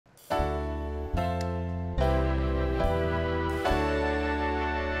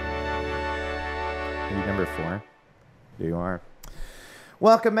Number 4. There you are.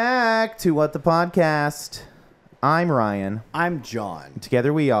 Welcome back to What the Podcast. I'm Ryan. I'm John.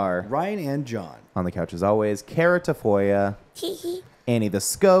 Together we are Ryan and John. on the couch as always. Kara Tafoya. Annie the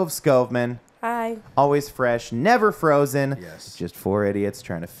Scoveman. Hi. Always fresh, never frozen. Yes. Just 4 idiots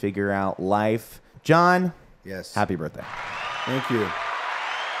trying to figure out life. John, Yes. happy birthday. Thank you.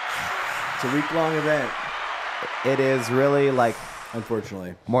 It's a week-long event, It is really like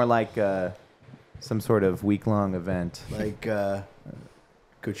unfortunately. more like some sort of week-long event. Like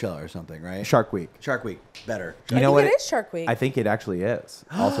Coachella or something, right? Shark Week. Shark Week. Better. You I know think what? it is Shark Week. I think it actually is.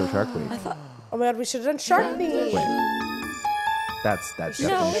 Also Shark Week. Oh my god, we should have done Shark Week. Wait. That's No,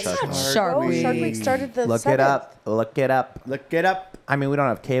 definitely it's Shark not Week. Shark Week. Week. Shark Week started the Look 7th. it up. Look it up. Look it up. I mean, we don't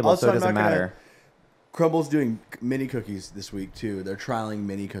have cable, Also, so it I'm doesn't not gonna- matter. Crumble's doing mini cookies this week, too. They're trialing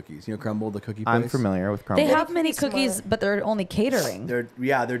mini cookies. You know Crumble, the cookie place? I'm familiar with Crumble. They have mini Smart. cookies, but they're only catering. They're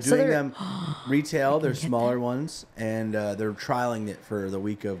doing So they're- them retail. They're smaller ones, and they're trialing it for the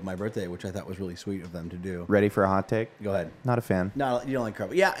week of my birthday, which I thought was really sweet of them to do. Ready for a hot take? Go ahead. Not a fan. No, you don't like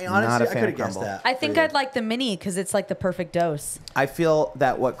Crumble. Yeah, Not honestly, a I fan could of have guessed Crumbl. that. I think for you. I'd like the mini because it's like the perfect dose. I feel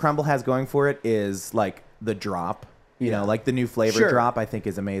that what Crumble has going for it is like the drop. You Yeah. know, like the new flavor Sure. drop, I think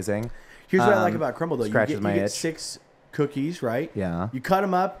is amazing. Here's what I like about Crumble, though. Scratches You my get itch. 6 cookies, right? Yeah. You cut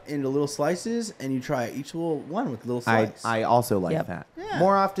them up into little slices, and you try each little one with a little I slice. I also like Yep. that. Yeah.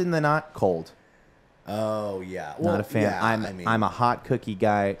 More often than not, cold. Oh, yeah. Not a fan. Yeah, I'm a hot cookie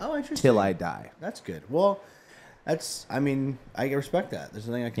guy Oh, interesting. till I die. That's good. Well, I respect that. There's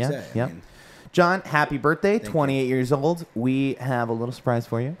nothing I can Yeah. say. Yeah. I mean, John, happy birthday, you. 28 years old. We have a little surprise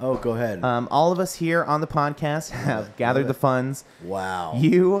for you. oh, go ahead. All of us here on the podcast have gathered the funds. wow.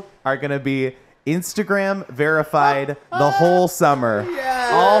 You are going to be Instagram verified the whole summer.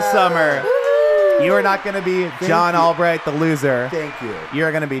 Yes. All summer. You are not going to be John you. Albright, the loser. Thank you. You're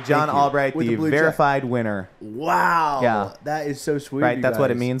going to be John Thank you. Albright, With the the blue check. verified winner. Wow. Yeah. That is so sweet. Right? you That's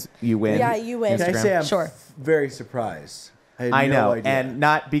what it guys. means. You win. Yeah, you win. Can I Instagram. say I'm Sure. very surprised? had I no know. idea. And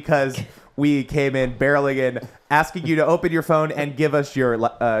not because we came in barreling in asking you to open your phone and give us your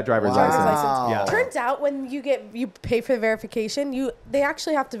driver's Wow. license. Yeah. Turns out when you pay for the verification, they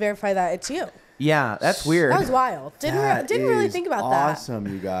actually have to verify that it's you. Yeah, that's weird. That was wild. That Didn't really is think about awesome,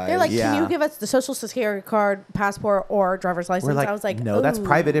 you guys. that. They're like, Yeah. can you give us the social security card, passport, or driver's license? We're like, I was like, no, that's ooh.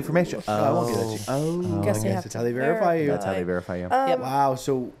 private information. I won't give that to you. Oh, Guess I they guess have that's to how they verify you. That's how they verify you. Wow.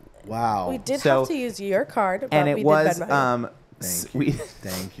 So, wow. We did So- have to use your card, but and it we was did Venmo. Thank we you.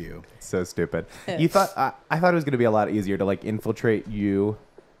 Thank you. so stupid. You thought I thought it was going to be a lot easier to like infiltrate you.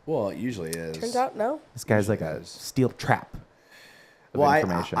 Well, it usually is. Turns out, no. This guy's like a is. steel trap of Well,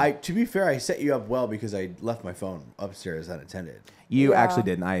 information. I to be fair, I set you up well because I left my phone upstairs unattended. you Yeah. actually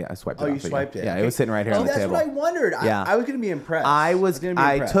didn't. I swiped it Oh, off you of swiped it. Yeah, it Okay. was sitting right here Oh, on the that's table. what I wondered. Yeah. I was going to be impressed. I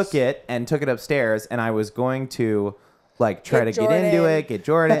gonna be took it and took it upstairs, and I was going to like try Get to get into Jordan. it, get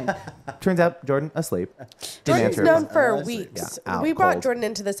Jordan. Turns out Jordan asleep. Didn't Jordan's answer known his- for that's it. weeks. Yeah, out We brought cold. Jordan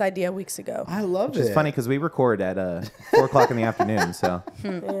into this idea weeks ago. I love Which it. is funny because we record at 4 o'clock in the afternoon, so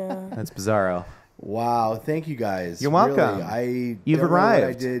Yeah. that's bizarro. Wow, thank you guys. You're welcome. Really, You've don't know what I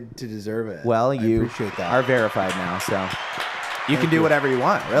arrived. did to deserve it. Well, I you appreciate that. are verified now, so you can Thank do you. whatever you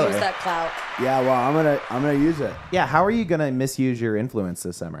want, really. Use that clout. Yeah, well, I'm gonna use it. Yeah, how are you gonna misuse your influence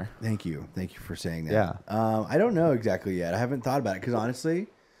this summer? Thank you for saying that. Yeah. I don't know exactly yet. I haven't thought about it because honestly,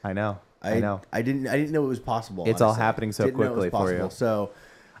 I know. I know. I didn't know it was possible. It's all honestly. happening so Didn't know it was quickly for you. possible. So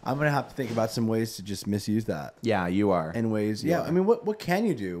I'm gonna have to think about some ways to just misuse that. Yeah, you are. In ways, You yeah. are. I mean, what can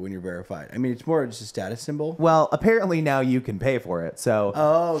you do when you're verified? I mean, it's more just a status symbol. Well, apparently now you can pay for it. So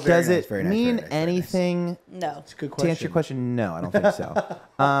Oh, very does nice, it very nice, mean very nice, very nice. anything? No. It's a good To question. answer your question, no, I don't think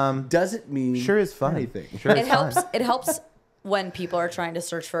so. Does it mean Sure is fun. anything? Sure It is helps. fun. It helps when people are trying to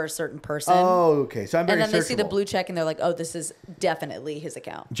search for a certain person. Oh, okay. So I'm very and then they see the searchable. blue check and they're like, "Oh, this is definitely his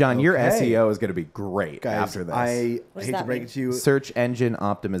account." John, your Okay. SEO is going to be great Guys, after this. I What does hate to that break mean? it to you. Search engine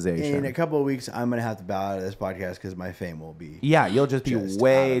optimization. In a couple of weeks, I'm gonna have to bow out of this podcast because my fame will be. Yeah, you'll just be Just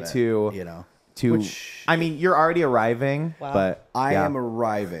way out of it, too, you know, too. which- I mean, you're already arriving, Wow. but I yeah. am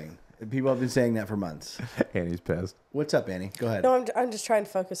arriving. People have been saying that for months. Annie's pissed. What's up, Annie? Go ahead. No, I'm just trying to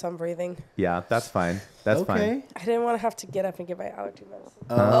focus on breathing. Yeah, that's fine. That's okay. fine. I didn't want to have to get up and get my allergy medicine.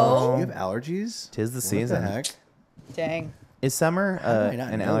 Oh, you have allergies? Tis the What season. the heck? Dang. Is summer did I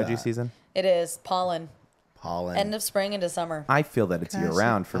not an know allergy that? season? It is pollen. Pollen. End of spring into summer. I feel that it's year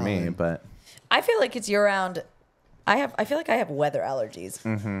round for me, pollen. but I feel like it's year round. I feel like I have weather allergies.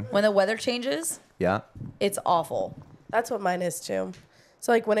 Mm-hmm. When the weather changes, yeah. it's awful. That's what mine is too.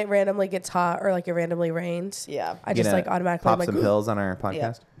 So like when it randomly gets hot or like it randomly rains, Yeah. I You just gonna like automatically pop I'm like, some pills on our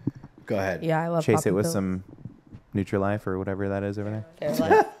podcast. Go ahead. Yeah, I love Chase it popping with pills. some Nutrilife or whatever that is over there. Fair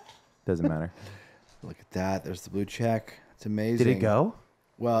life. Doesn't matter. Look at that. There's the blue check. It's amazing. Did it go?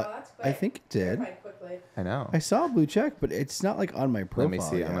 Well, Oh, that's I quick. think it did. Quickly. I know. I saw a blue check, but it's not like on my profile. Let me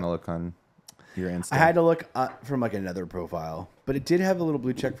see. yet. I'm gonna look on your Insta. I had to look from like another profile, but it did have a little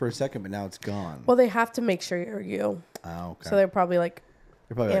blue check for a second, but now it's gone. Well, they have to make sure you're you. Oh, okay. So they're probably like,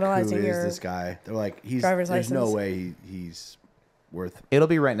 They're probably like, analyzing who is your this guy? They're like, driver's there's no license. way he's worth. It'll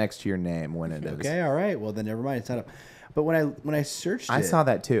be right next to your name when it is. Okay, all right. Well, then never mind. It's not up. But when I searched it, I saw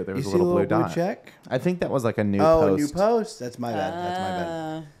that too. There You was a see the little blue dot. check. I think that was like a new Oh, post. a new post. That's my bad. That's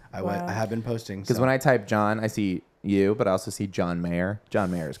my bad. I have been posting. Because when I type John, I see you, but I also see John Mayer.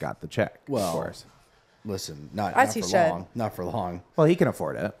 John Mayer's got the check, Well, of course. listen, not As he for should. long. Not for long. Well, he can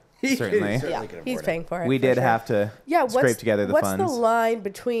afford it. Certainly. yeah, can he's afford it. paying for it. We for did sure. have to scrape together the what's funds. the line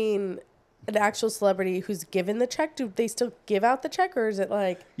between an actual celebrity who's given the check? Do they still give out the check, or is it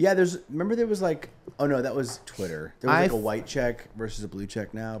like? Yeah, remember there was like, oh no, that was Twitter. There was like I've- a white check versus a blue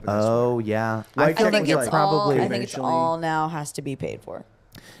check now. But that's Oh, yeah. White I feel check like was you're like- probably... I think it's eventually- all now has to be paid for.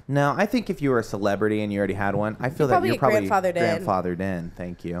 No, I think if you were a celebrity and you already had one, I feel that probably you're get probably grandfathered in. grandfathered in.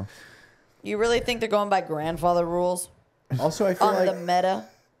 Thank you. You really think they're going by grandfather rules also I feel on like the meta?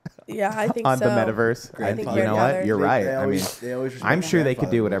 Yeah, I think On so. the metaverse. I think you know what? grandfathered. You're right. They I mean, always, they always respect I'm sure they could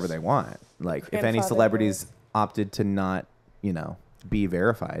do grandfather whatever rules. they want. Like, if any Grandfather celebrities opted to not, be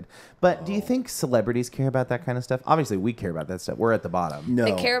verified. But do you think celebrities care about that kind of stuff? Obviously, we care about that stuff. We're at the bottom. No.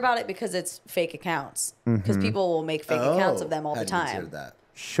 They care about it because it's fake accounts. Because people will make fake accounts of them all the hadn't considered time. That.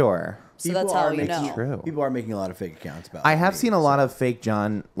 Sure. So that's how you making, know. True. People are making a lot of fake accounts about. I have me, seen a so- lot of fake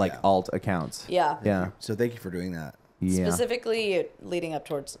John, Yeah. alt accounts. Yeah. Yeah. So thank you for doing that. Yeah. Specifically leading up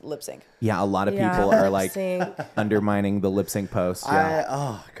towards lip sync. Yeah, a lot of Yeah, people are like lip-sync. undermining the lip sync posts. Yeah.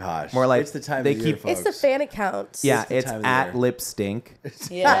 Oh gosh. More like it's the time they of the year, keep- It's the folks. fan accounts. Yeah, the it's time of the at year. lip stink.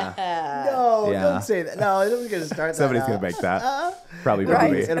 Yeah. No, Yeah. don't say that. No, don't get to start. Somebody's that gonna out. make that. Probably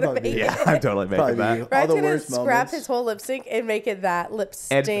Right. me. It'll probably be. Yeah, I'm totally making Probably that. be. All Brad's the gonna worst scrap moments his whole lip sync and make it that lip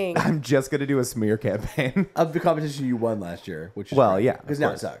And sting. I'm just gonna do a smear campaign. of the competition you won last year, which is Well, great, yeah, because of now it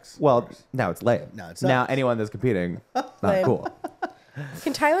course. sucks. Well, now it's lame. Now it Now sucks. anyone that's competing, not Lame. cool.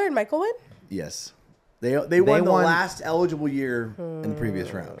 Can Tyler and Michael win? Yes. They won the won- last eligible year in the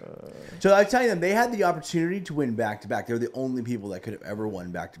previous round. So I tell you them, they had the opportunity to win back to back. They were the only people that could have ever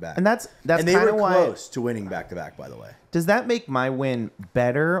won back to back. And that's and they kind were of why. close to winning back to back, by the way. Does that make my win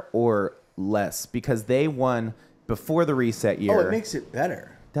better or less? Because they won before the reset year. Oh, it makes it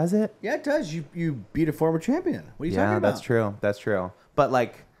better. Does it? Yeah, it does. You beat a former champion. What are you talking Yeah, about? that's true. That's true. But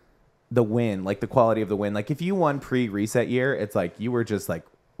like the win, like the quality of the win, like if you won pre-reset year, it's like you were just like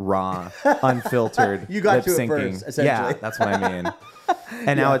raw, unfiltered. You got lip to it syncing. first, essentially. Yeah, that's what I mean.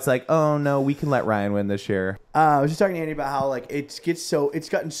 And now it's like, oh no, we can let Ryan win this year. I was just talking to Andy about how like it's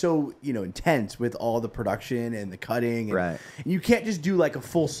gotten so intense with all the production and the cutting. And Right. You can't just do like a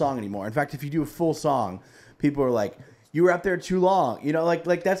full song anymore. In fact, if you do a full song, people are like, "You were up there too long."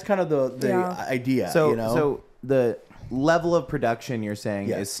 Like that's kind of the Yeah. idea. So So the level of production you're saying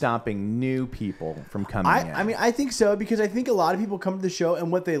Yes. is stopping new people from coming in. I mean, I think so because I think a lot of people come to the show and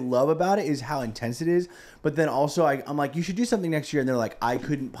what they love about it is how intense it is. But then also, I'm like, you should do something next year, and they're like, I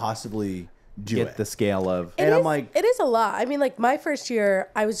couldn't possibly do get it. the scale of And I'm like- it is a lot. I mean, like my first year,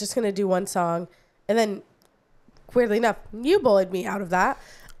 I was just gonna do one song, and then, weirdly enough, you bullied me out of that,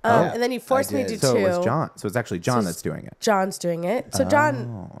 and then you forced me to do did. so two. it was John. So it's actually John So that's doing it. John's doing it. So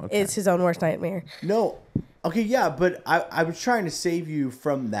John okay. is his own worst nightmare. No. Okay, yeah, but I was trying to save you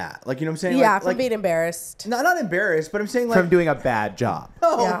from that. Like, you know what I'm saying? Yeah, like, from like, being embarrassed. not embarrassed, but I'm saying like From doing a bad job.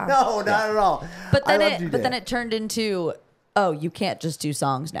 no, Yeah. no, not at all. But I then loved you, but then Dan. it turned into, oh, you can't just do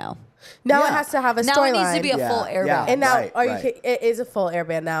songs now. Now it Yeah. has to have a Now it needs to storyline. be a Yeah, full airband. yeah. And now, Right, right. it is a full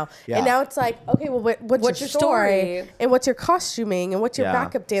airband now. Yeah. And now it's like, okay, well, what's your story? And what's your costuming? And what's your Yeah.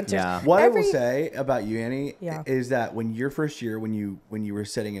 backup dancers? Yeah. What I Every- will say about you, Annie, Yeah. is that when your first year, when you were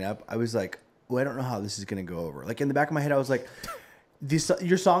setting it up, I was like, well, I don't know how this is gonna go over. Like in the back of my head, I was like,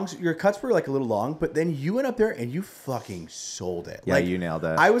 your songs, your cuts were like a little long, but then you went up there and you fucking sold it. Yeah, like, you nailed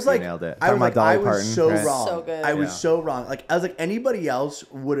it. I was You like, nailed it. I Talking was like, about I Dolly was Parton, so right? wrong. So good. I was Yeah. so wrong. Like I was like, anybody else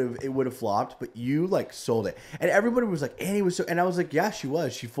would have flopped, but you like sold it. And everybody was like, Annie was so, and I was like, yeah, she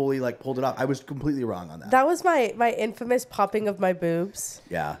was. She fully like pulled it off. I was completely wrong on that. That was my infamous popping of my boobs.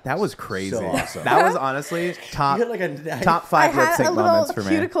 Yeah, That was crazy. So awesome. That was honestly top You had like a top I 5 lip had a sync little moments for me.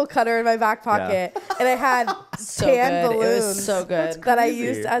 cuticle cutter in my back pocket, and I had So tan good. It balloons was so good. that I crazy.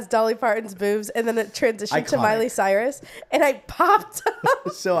 used as Dolly Parton's boobs, and then it transitioned to Iconic. Miley Cyrus, and I popped.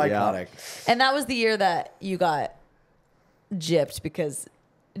 so iconic. And that was the year that you got gypped because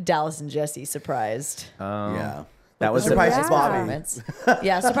Dallas and Jesse surprised. Yeah. That was Surprise Yeah. Bobby. Performance.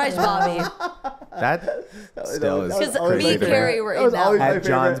 Yeah, surprised Bobby. That still is Because always me crazy and to me. Carrie were That in was that always one. my At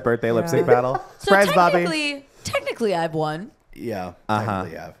John's favorite. birthday lip sync battle. So Surprise, Bobby. technically, I've won. Yeah. Uh-huh.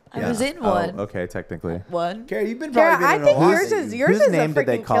 Technically, yeah. I was in one. Oh, okay, technically. One. Carrie, you've been Kara, probably I been think in a lot. yours Whose is a name did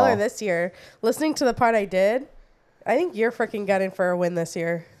they freaking call? killer this year. Listening to the part I did, I think you're freaking gunning for a win this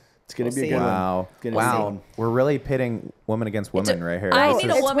year. It's gonna We'll be a see. good one. Wow. It's gonna be a Wow. good one. We're really pitting woman against woman right here. I This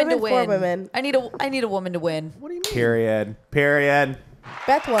need is- a woman to women for win. women. I need a woman to win. What do you mean? Period.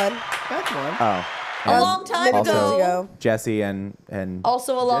 Beth won. That's one. Oh. A long time Minutes Also- ago. Jesse and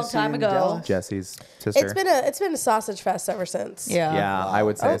Also a long Jesse time and ago. Dallas. Jesse's sister. It's been a sausage fest ever since. Yeah. Yeah, I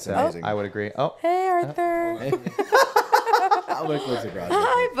would say Oh, so. amazing. I would agree. Oh, Hey Arthur. I'll look close across.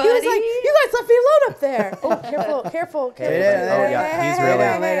 Hi, He buddy. was like, "You guys left me alone up there." Oh, careful. Lay down, oh yeah, he's Lay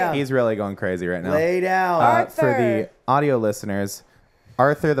down, lay really down. he's really going crazy right now. Lay down. For Arthur. the audio listeners,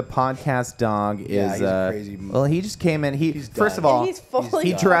 Arthur the podcast dog Yeah, is he's a crazy- well, he just came in. He He's first done. of all, And he's fully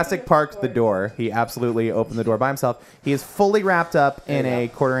he done. Jurassic Parked the door. He absolutely opened the door by himself. He is fully wrapped up in There you a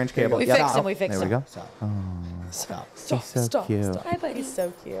go. quarter-inch cable. We Yep. fixed him. We fixed There we him. go. Stop. Stop. so cute. Hi, buddy. He's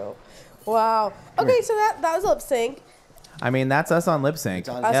so cute. Wow. Okay, so that was lip sync. I mean, that's us on lip sync. It's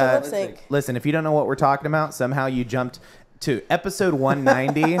on Us Yeah. on lip sync. Listen, if you don't know what we're talking about, somehow you jumped to episode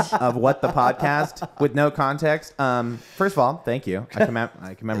 190 of What the Podcast with no context. First of all, thank you.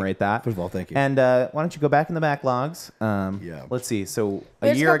 I commemorate that. First of all, thank you. And why don't you go back in the backlogs? Yeah. Let's see. So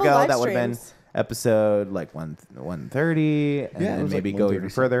There's a a year couple ago, live that would have been streams. episode like 130, and Yeah, it then was like maybe go 130 even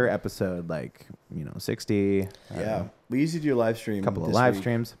further. Episode like 60. Yeah. We used to do a live stream. A couple of this live week.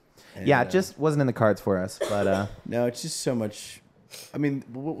 streams. And, Yeah, it just wasn't in the cards for us. But No, it's just so much. I mean,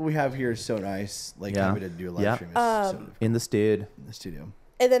 what we have here is so nice. Like Yeah. having to do a live Yeah. stream is so in the stud. in the studio.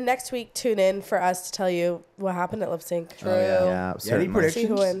 And then next week, tune in for us to tell you what happened at lip sync. True. Oh, yeah. Yeah, Yeah, any certainly. predictions? See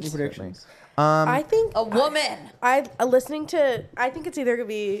who wins. Any predictions? I think A woman. I think it's either gonna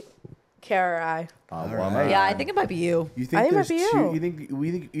be Kara or I. All right. Yeah, I think it might be you. You think I think it there's might be two?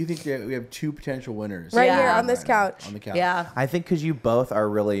 You think that we have two potential winners Right Yeah. here on this Right couch. on the couch? Yeah. I think because you both are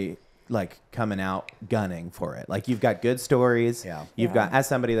really like coming out gunning for it. Like you've got good stories. Yeah. You've got as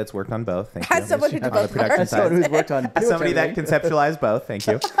somebody that's worked on both. Thank As you. someone who did On the both production parts. side. Someone who's worked on As somebody that everything. conceptualized both. Thank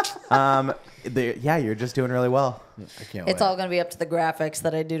you. Yeah, you're just doing really well. I can't It's wait. all going to be up to the graphics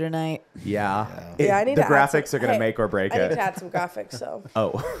that I do tonight. Yeah. Yeah, I need the to add graphics some- are going to hey, make or break I need it. to add some graphics. So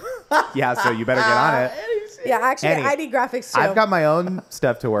Oh. Yeah, so you better get on it. yeah, actually, Annie, I need graphics too. I've got my own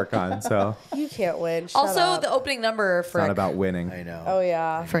stuff to work on, so You can't win. Shut Also, up. the opening number, it's not frick. about winning. I know. Oh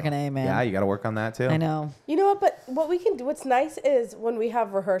yeah. Frickin' A, man. Yeah, you got to work on that too. I know. You know what? But what we can do, what's nice is when we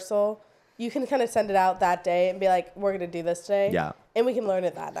have rehearsal, you can kind of send it out that day and be like, "We're gonna do this today." Yeah. And we can learn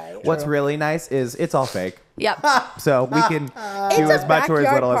it that night. What's really nice is it's all fake. Yep. So we can It's do a as much or as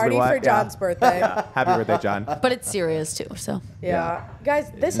backyard little as party we want. for Yeah. John's birthday. Yeah. Happy birthday, John. But it's serious, too. So Yeah. Guys,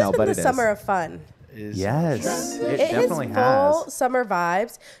 this No, has been but the it is. summer of fun. Is- Yes, it It definitely is full has. summer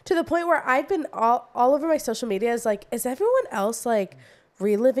vibes to the point where I've been all over my social media is like, is everyone else like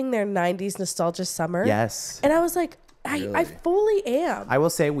reliving their 90s nostalgia summer? Yes. And I was like, I Really? fully am. I will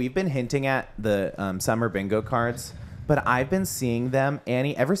say we've been hinting at the summer bingo cards, but I've been seeing them,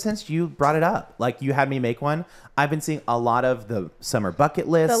 Annie, ever since you brought it up. Like you had me make one. I've been seeing a lot of the summer bucket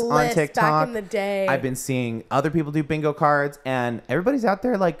lists The on list back TikTok. in the day. I've been seeing other people do bingo cards, and everybody's out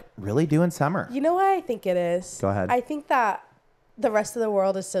there like really doing summer. You know why I think it is? Go ahead. I think that the rest of the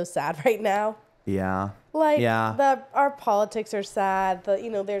world is so sad right now. Yeah. Like Yeah. our politics are sad.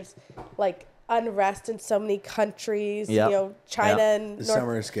 There's like unrest in so many countries. Yep. China Yep. and The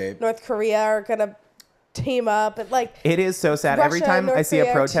summer escape. North Korea are gonna team up and like It is so sad. Every Russia time and North I see a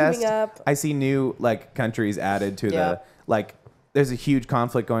Korea are teaming protest, up. I see new like countries added to Yeah. the like. There's a huge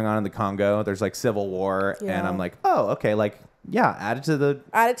conflict going on in the Congo. There's like civil war, and Yeah. I'm like, oh, okay, like yeah, add it to the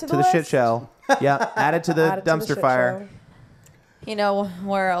the shit list. show. Yeah, add it to the Add it to the dumpster shit fire. you know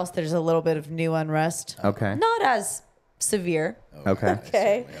where else there's a little bit of new unrest? Okay. Not as severe. Okay.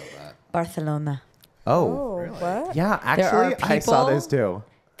 Okay. Barcelona. Oh, Oh, what? yeah. There are Actually, I saw people- this too.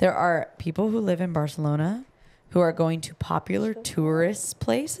 There are people who live in Barcelona who are going to popular tourist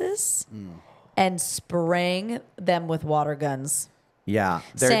places and spraying them with water guns, Yeah,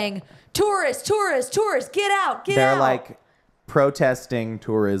 saying, "Tourists, tourists, tourists, get out, get they're out!" like protesting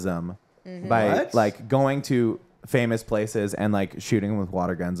tourism by What? like going to famous places and like shooting with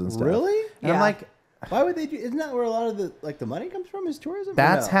water guns and stuff. Really? And I'm Yeah. like, Why would they do? Isn't that where a lot of the money comes from? Is tourism? Or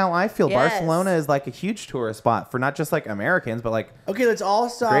that's no? how I feel. Yes. Barcelona is like a huge tourist spot for not just like Americans, but like Okay, let's all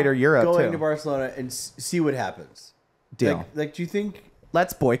stop Greater Europe, going too. to Barcelona and see what happens. Deal. Like, do you think?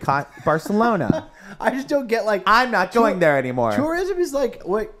 let's boycott Barcelona. I just don't get like I'm not going there anymore. tourism is like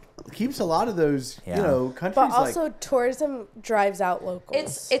what keeps a lot of those, Yeah. you know, countries But also, tourism drives out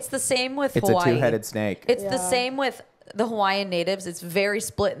locals. It's the same with It's Hawaii. a two-headed snake. It's the Yeah. same with the Hawaiian natives. It's very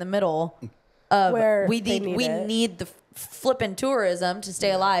split in the middle. Of Where we they need need it. the flippin' tourism to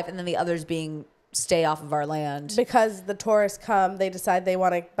stay alive, and then the others being stay off of our land. because the tourists come, they decide they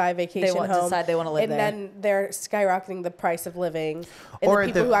want to buy vacation home. decide they wanna live and there. then they're skyrocketing the price of living. And Or the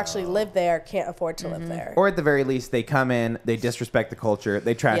people the- who actually live there can't afford to Mm-hmm. live there. Or at the very least, they come in, they disrespect the culture,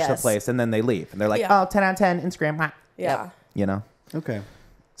 they trash the Yes. place, and then they leave. And they're like, Yeah. oh, 10 out of 10, Instagram, hot. yeah. You know? Okay.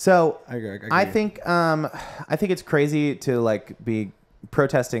 So I agree. I think it's crazy to like be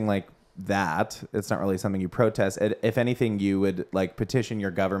protesting like that. It's not really something you protest. If anything, you would like petition your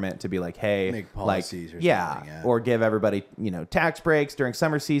government to be like, hey, Make like, policies or something, yeah. or give everybody, you know, tax breaks during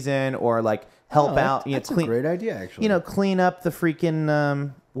summer season, or like help out, you know, That's a great idea, actually. you know, clean up the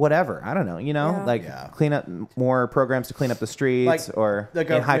freaking whatever. I don't know, you know, Yeah. like Yeah. clean up more programs to clean up the streets or the in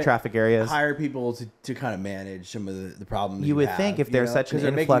high government traffic areas. hire people to kind of manage some of the problems. You would have, think if you there's know, such an 'cause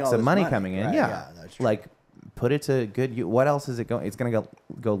they're making influx all of this money coming in, Right, yeah, that's true. like put it to good use. What else is it going? It's going to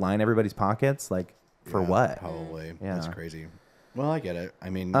go line everybody's pockets, like for Yeah, what? Probably. Yeah. That's crazy. Well, I get it. I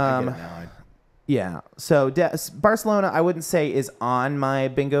mean, I get it now. Yeah. So Barcelona, I wouldn't say is on my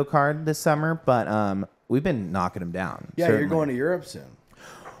bingo card this summer, but we've been knocking them down. Yeah, certainly. you're going to Europe soon.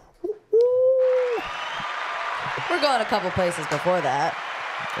 We're going a couple places before that.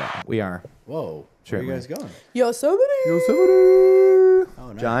 Yeah, we are. Whoa. Sure, Where are you man. guys going? Yosemite.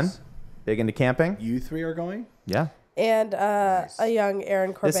 Oh, nice. John, big into camping? You three are going? Yeah. And a young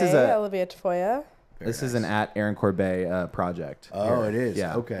Aaron Corbet, This is a- Olivia Tafoya. This is an at Aaron Corbet project. Oh, here. it is.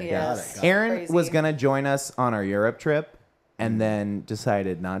 Yeah. Okay. Yes. Got it. Aaron Crazy. was gonna join us on our Europe trip, and then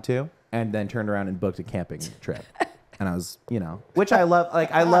decided not to, and then turned around and booked a camping trip. And I was, you know, which I love.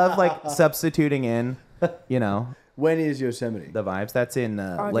 Like I love like substituting in, you know, When is Yosemite? the vibes. That's in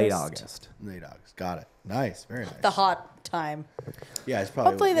late August. August. Late August. Got it. Nice. Very nice. The hot time. Yeah, it's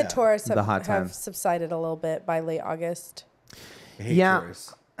probably. Hopefully, the yeah. tourists The hot time. have subsided a little bit by late August. I hate Yeah.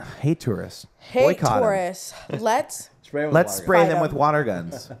 tourists. Hate tourists. Hey, Boycott 'em. tourists, let's. Spray 'em with Let's water. spray Fight them 'em. with water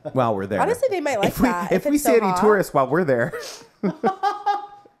guns while we're there. Honestly, they might like if we, that. if we it's see so any hot. tourists while we're there,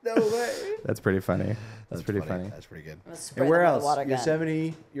 No way. that's pretty funny. That's pretty funny. That's pretty good. spray And where them with else? a water gun.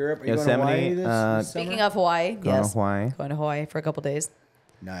 Yosemite, Europe. Are you Yosemite, going to Hawaii this Speaking summer? of Hawaii, Going to yes. Hawaii. Going to Hawaii for a couple days.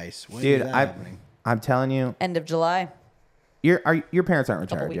 Nice. When Dude, is that I, happening? I'm telling you, End of July. your parents aren't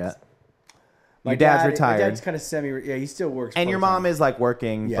Couple retired weeks. yet. My Your dad's dad- retired. My dad's kind of semi. Yeah, he still works. And your part-time. mom is like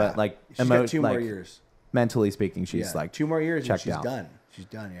working, Yeah. but like she's got 2 more like, years. mentally speaking, she's Yeah, like 2 more years and checked she's out. done. She's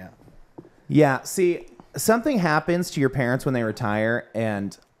done. Yeah. Yeah. See, something happens to your parents when they retire,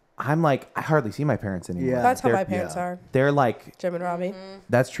 and I'm like, I hardly see my parents anymore. Yeah. That's how They're- my parents yeah. are, They're like, Jim and Robbie.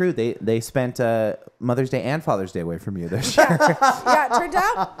 that's true. They spent Mother's Day and Father's Day away from you this year. Yeah, it turns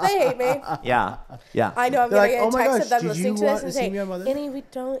out they hate me. yeah. Yeah. I know I'm They're gonna like, get "Oh a my text gosh, of them did listening you to this want and to see say, me on Mother's Day?" Annie, we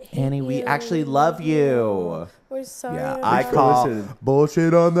don't hate Annie, we you. actually love you. We're sorry. Yeah, about I it." call listening.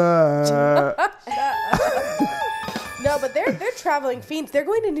 bullshit on that. No, but they're traveling fiends. They're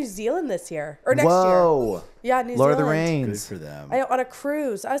going to New Zealand this year or next year. Whoa. Yeah, New Lord of the Zealand. Good Rings. for them. On a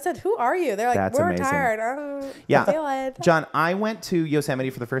cruise. I said, "Who are you?" They're like, That's "We're amazing. retired." I don't Yeah. feel it. John, I went to Yosemite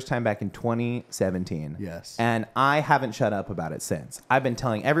for the first time back in 2017. Yes. And I haven't shut up about it since. I've been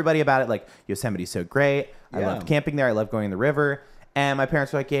telling everybody about it. Like, Yosemite's so great. I Yeah. loved camping there. I love going in the river. And my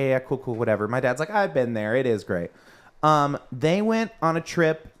parents were like, yeah, cool, whatever. My dad's like, I've been there. It is great. They went on a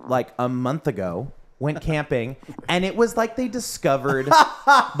trip like a month ago, went camping, and it was like they discovered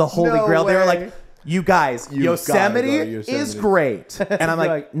the Holy No Grail. They were way. like, you guys, You gotta go Yosemite, to is Yosemite." great. And I'm You're like,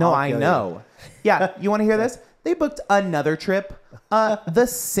 like, no, I'll I kill you. know. Yeah, you want to hear this? They booked another trip the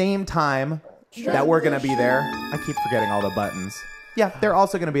same time that we're going to be there. I keep forgetting all the buttons. Yeah, they're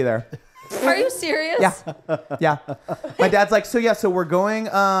also going to be there. Are you serious? Yeah. Yeah. My dad's like, so we're going,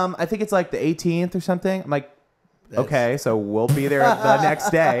 I think it's like the 18th or something. I'm like, okay, so we'll be there the next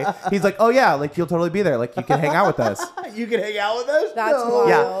day. He's like, oh yeah, like you'll totally be there. Like you can hang out with us. You can hang out with us. That's No.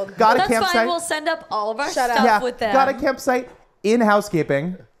 Yeah. wild. Got a That's campsite. fine. We'll send up all of our Shut up. stuff Yeah. with them. Got a campsite in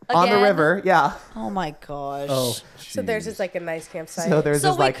housekeeping on the Again? river. Yeah. Oh my gosh. Oh, So theirs is like a nice campsite. So there's So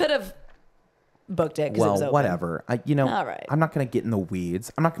this we like, could have booked it because it was well, open. whatever. All right. I'm not going to get in the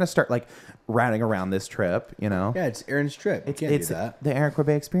weeds. I'm not going to start like routing around this trip, you know? Yeah, it's Aaron's trip. You can't It's do that. the Aaron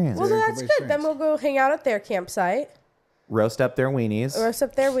Corbet experience. well, Very that's good good. Then we'll go hang out at their campsite. Roast up their weenies. Roast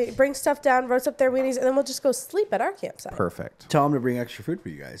up their bring stuff down, roast up their weenies, and then we'll just go sleep at our campsite. Perfect. Tell them to bring extra food for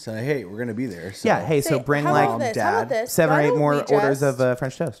you guys. Say, hey, we're gonna be there. So. Yeah. Hey, so Say, bring how like about this? How about Dad, this? 7 or Why 8 don't more we orders just of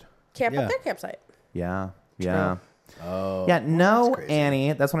French toast. camp Yeah. at their campsite. Yeah. Yeah. Oh. Yeah, no, that's crazy.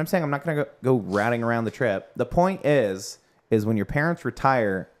 Annie. That's what I'm saying. I'm not going to go routing around the trip. The point is when your parents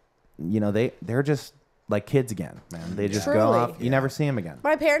retire, they're just like kids again, man. They just go Truly. off. You never see them again.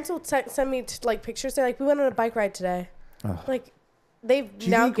 My parents will send me like pictures. They're like, we went on a bike ride today. Like, they've Do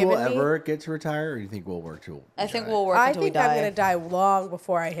you now think given we'll me. ever get to retire, or do you think we'll work to? I think retire? we'll work I until we think I'm die. gonna die long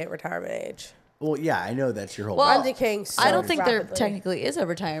before I hit retirement age. Well, yeah, I know that's your whole. Well, I'm decaying so I don't think there rapidly. technically is a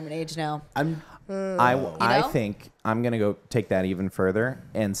retirement age now. I'm. I know? think I'm gonna go take that even further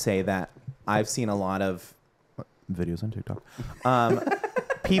and say that I've seen a lot of videos on TikTok.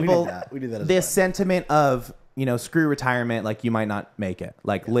 People, We did that as this fun. sentiment of screw retirement, like you might not make it.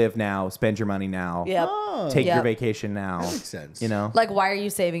 Like live now, spend your money now, Yep. take your Yep. vacation now. That makes sense. Like, why are you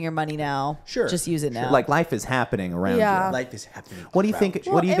saving your money now? Sure. Just use it now. Like life is happening around Yeah. you. Life is happening. What do you think?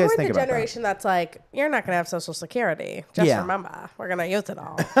 Well, What do you and guys we're think the about generation that's like, you're not gonna have Social Security. Just Yeah. remember, we're gonna use it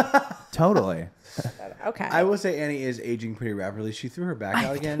all. that? Totally. Okay. I will say Annie is aging pretty rapidly. She threw her back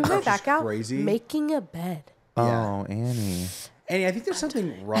out again. Put my which is back out. Crazy. Making a bed. Oh, Annie. Annie, I think there's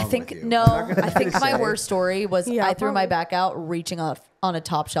something wrong I with think you. no. I'm not gonna I think my say. worst story was Yeah, I threw my probably. back out reaching on a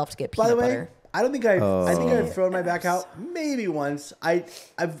top shelf to get By peanut the way, butter. I don't think I think Oh. I've thrown my back out maybe once.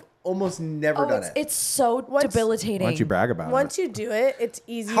 I've almost never done it. It's so Once- debilitating. Why don't you brag about Once you do it, it's How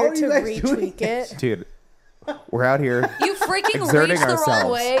easier are you to guys doing retweak it. it? Dude, we're out here. You freaking Exerting reach the wrong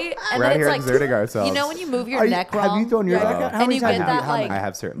ourselves. way, and We're out then here it's like exerting ourselves. You know when you move your Are you- neck wrong, Have you thrown your back out? How and many you times get have you- that how many? like I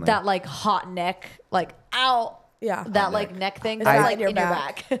have certainly. that like hot neck, like ow, Yeah. that like neck thing It's that's not like in your in your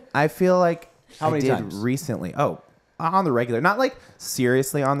back. back. I feel like How I many did times? recently. Oh, on the regular. Not like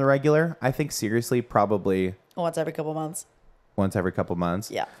seriously on the regular. I think seriously probably Once every couple months. once every couple months.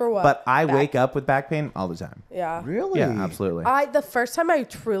 Yeah. For what? But I Back. wake up with back pain all the time. Yeah. Really? Yeah, absolutely. The first time I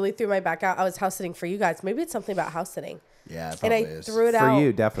truly threw my back out, I was house sitting for you guys. Maybe it's something about house sitting. Yeah, it And probably I is. threw it For out.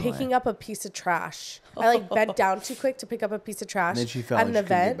 you, definitely. Picking up a piece of trash. I like bent down too quick to pick up a piece of trash And then she fell at and an she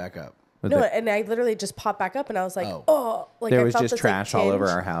couldn't get event. back up. With No, the- and I literally just popped back up, and I was like, Oh. oh, like there I was felt just this, like, trash all over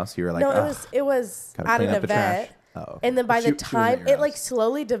tinge. our house. You were like, No, "Ugh." it was Gotta at clean an up the trash. event. Oh, okay. And then by the She was at time your it like house.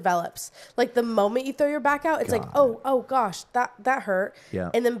 slowly develops, like the moment you throw your back out, it's like, oh gosh, that hurt. Yeah.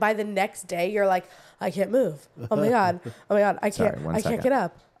 And then by the next day, you're like, I can't move. Oh my god, I Sorry, can't, one I can't second. get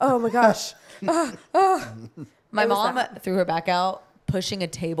up. Oh my gosh. My It was mom that. threw her back out pushing a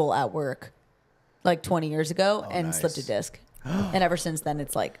table at work like 20 years ago and nice. slipped a disc. And ever since then,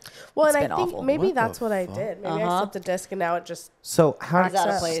 it's like, Well, it's and been I think awful. maybe What that's the what I fuck? did. Maybe I slipped a disc, and now it just So how? It's out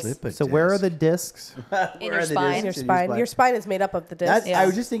of Access. place. Slip a So where are disc. the discs? In Where your are the spine. discs your in spine. Your spine is made up of the disc. That's, Yeah. I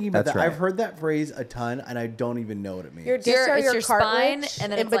was just thinking about That's that. right. I've heard that phrase a ton, and I don't even know what it means. Your discs are it's your your spine, cartilage,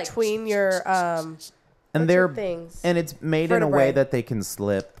 and then in it's like- between your And What's they're your things? and it's made in a way Vertebrae. that they can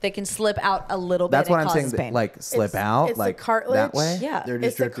slip. They can slip out a little bit. That's what and I'm saying. causes That, pain. like slip It's- out, it's the like cartilage. that way. yeah. They're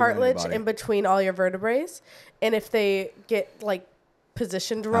it's the drifting around your cartilage body. in between all your vertebrae, and if they get like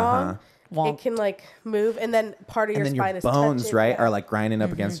positioned wrong, Wonk. it can like move, and then part of And your then your spine is bones, touching, right, yeah. are like grinding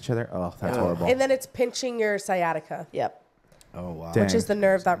up against each other. Oh, that's horrible. and then it's pinching your sciatica, Yep. Oh wow. Dang. which is the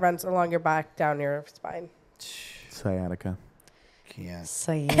nerve that runs along your back down your spine. Sciatica. Can't.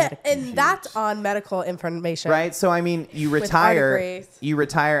 Sciatica. And that's on medical information. Right. So I mean, you With retire. degrees. You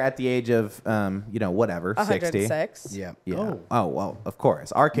retire at the age of, whatever, 60. 106. Yeah. Yeah. Oh. Oh well, of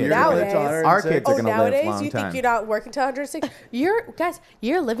course. Our kids. Nowadays- Our kids are Oh, gonna live nowadays a long you time. think you're not working to 106?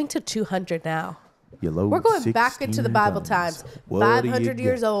 You're living to 200 now. You load We're going back 16 into the Bible guns. times. What do you 500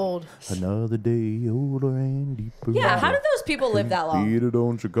 years get? old. Another day older and deeper. Yeah, how did those people live that long? Peter,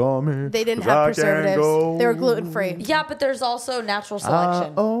 don't you call me? They didn't 'cause have I can't preservatives. go. They were gluten free. Yeah, but there's also natural I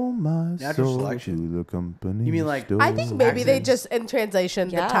selection. owe my Natural soul selection. to the company. You mean like- store. I think maybe they Accidents. just in translation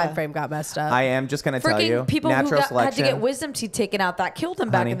Yeah. the time frame got messed up. I am just gonna tell Freaking you. people who natural had to selection. get wisdom teeth taken out that killed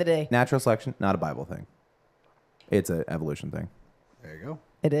them back honey, in the day. Natural selection, not a Bible thing. It's an evolution thing. There you go.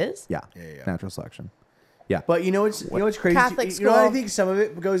 It is? Yeah. Yeah, yeah. Natural selection. Yeah. But you know what's crazy? Catholic You know what I school. think some of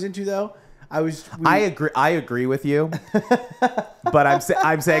it goes into though. I agree with you, but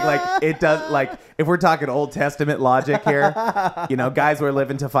I'm saying like it does like if we're talking Old Testament logic here, guys were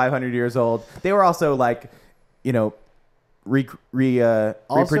living to 500 years old. They were also like,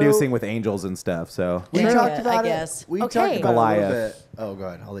 reproducing with angels and stuff. So we Yeah, talked I about guess. it. We Okay. talked about it a Goliath. little bit. Oh, go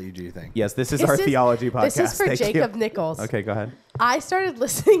ahead. I'll let you do your thing. yes, this is our theology podcast. This is for Thank Jacob you. Nichols. Okay, go ahead. I started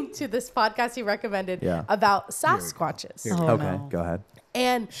listening to this podcast he recommended Yeah. about Sasquatches. Oh, Okay, no. go ahead.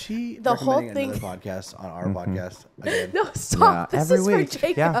 And She the whole recommending thing. another podcast on our podcast again. No, stop. Yeah, This every is week. for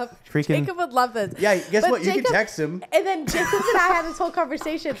Jacob. Yeah, freaking- Jacob would love this. Yeah, guess But what? You can text him. And then Jacob and I had this whole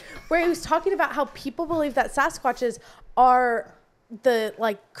conversation where he was talking about how people believe that Sasquatches are the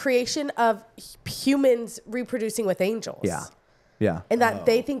creation of humans reproducing with angels. Yeah. Yeah. and that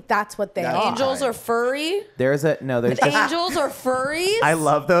they think that's what they That's are. Angels are furry. There's just Angels are furries. I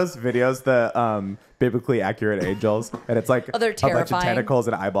love those videos, the biblically accurate angels, and it's like they're a bunch of terrifying. tentacles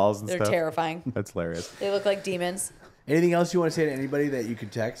and eyeballs and They're stuff. terrifying. That's hilarious. They look like demons. Anything else you want to say to anybody that you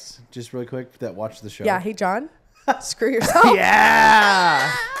could text just really quick that watched the show? Yeah, hey John, screw yourself.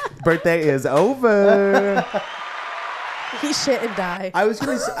 Yeah. Birthday is over. He shit and die. I was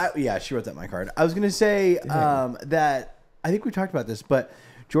gonna say, yeah, she wrote that in my card. I was gonna say that I think we talked about this, but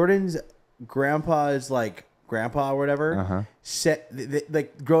Jordan's grandpa's like grandpa or whatever said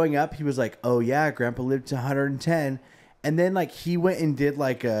like growing up, he was like, oh yeah, grandpa lived to 110, and then like he went and did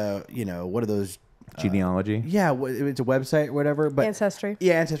like a what are those Genealogy. yeah, it's a website or whatever, but Ancestry.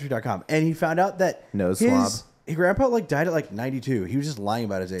 yeah, ancestry.com, and he found out that Nose his swab. grandpa like died at like 92. He was just lying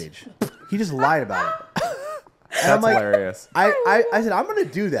about his age. He just lied about it. And That's I'm like, hilarious. I said I'm gonna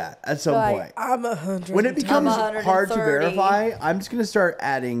do that at some Like, point. I'm 100. When it becomes hard to 130. verify, I'm just gonna start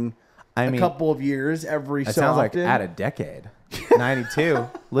adding I a mean, couple of years every It so sounds often. like at a decade. 92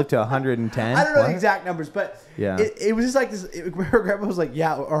 lived to 110. I don't know What? the exact numbers, but Yeah. it was just like this. Her grandpa was like,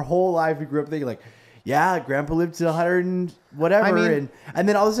 yeah, our whole life we grew up thinking like, yeah, grandpa lived to 100 and whatever, I mean- and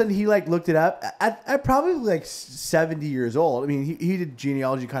then all of a sudden he like looked it up at probably like 70 years old. I mean, he did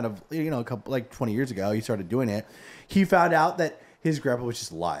genealogy kind of a couple like 20 years ago. He started doing it. He found out that his grandpa was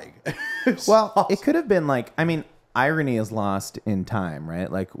just lying. Well, it could have been like, I mean, irony is lost in time,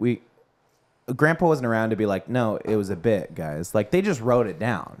 right? Like grandpa wasn't around to be like, no, it was a bit, guys. Like they just wrote it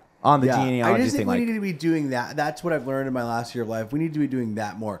down on the I genealogy just think thing. we Like, need to be doing that. That's what I've learned in my last year of life. We need to be doing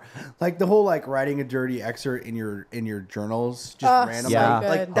that more. Like the whole like writing a dirty excerpt in your journals, just randomly. yeah, good.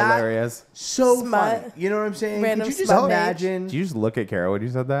 Like that. hilarious. So Smut. funny. You know what I'm saying? Random Could you just smut page. imagine? Did you just look at Kara when you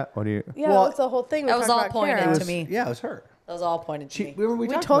said that? What do you? Yeah, Well, that was the whole thing. We that was talked all about pointed Kara. to me. Yeah, it was her. That was all pointed to She, me. remember we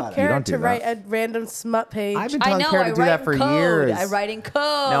We talked told about You Kara don't to do write that. a random smut page. I've been I telling know. Kara I to do write that for in code. years. I write in code.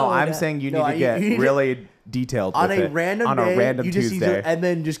 No, I'm saying you need No, to get you need to- really detailed on with a it random on day. a random you just need Tuesday. to, and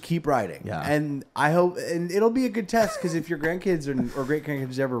then just keep writing. Yeah. And I hope, and it'll be a good test because if your grandkids or great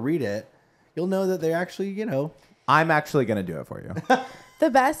grandkids ever read it, you'll know that they actually, I'm actually gonna do it for you. The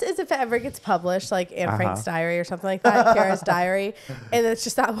best is if it ever gets published, like Anne Frank's diary or something like that, Kara's diary, and it's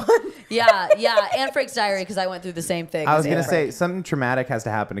just that one. Yeah, Anne Frank's diary because I went through the same thing. I as was gonna Anne Frank. say something traumatic has to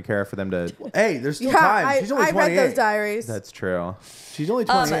happen to Kara for them to. Hey, there's still Yeah, time. She's only I 28. read those diaries. That's true. She's only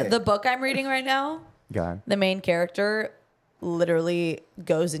 28. The book I'm reading right now, God. the main character literally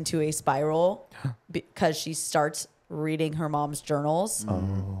goes into a spiral because she starts reading her mom's journals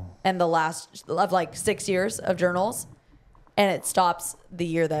and the last of like 6 years of journals, and it stops the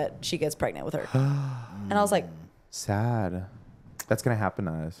year that she gets pregnant with her. And I was like, Sad. That's gonna happen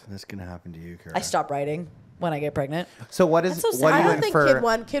to us. That's gonna happen to you, Kara. I stop writing when I get pregnant. So what is That's so what sad. do I you don't think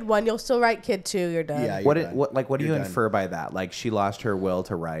infer? kid one, you'll still write kid two. You're done. Yeah. What you're it, done. what do you You're done. infer by that? Like she lost her will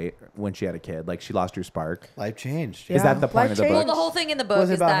to write when she had a kid. Like she lost her spark. Life changed. Is that the point Life of the change. book? Well, the whole thing in the book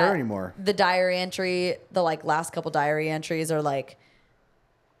Wasn't is about her that anymore. the diary entry, the like last couple diary entries are like,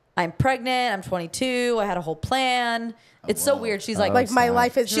 I'm pregnant, I'm 22, I had a whole plan. It's so weird. She's like, Like my sad.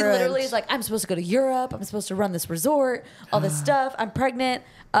 life is she ruined. literally is like, I'm supposed to go to Europe. I'm supposed to run this resort, all this stuff. I'm pregnant.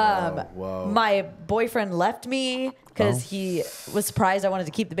 Whoa. My boyfriend left me because he was surprised I wanted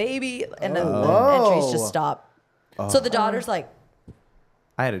to keep the baby, and then the Whoa. entries just stop. So the daughter's like,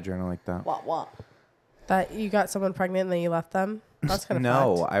 I had a journal like that. wah, wah. that you got someone pregnant and then you left them. That's kind of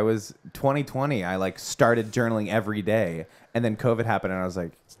No, I was 2020. I like started journaling every day, and then COVID happened, and I was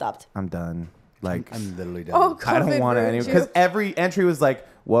like, Stopped. I'm done. Like I'm literally done. Oh, I don't COVID want to ruined anymore you. because every entry was like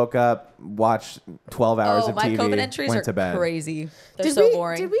woke up, watched 12 hours Oh, of my TV, COVID entries went are to bed. crazy. They're Did so we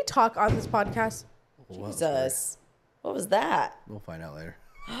boring. did we talk on this podcast? Jesus. What was that? We'll find out later.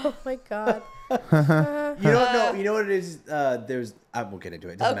 Oh my god. You don't know. You know what it is? There's. I won't get into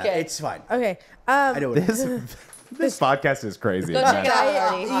it. Doesn't matter. Okay. It's fine. Okay. I know what it is. This podcast is crazy. Go man. check it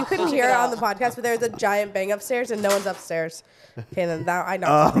out. You couldn't hear it on the podcast, but there was a giant bang upstairs and no one's upstairs. Okay, then that I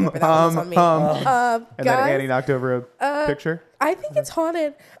knocked something over. That was on me. And then Guys, Annie knocked over a picture. I think it's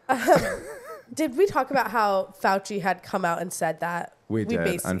haunted. Did we talk about how Fauci had come out and said that? We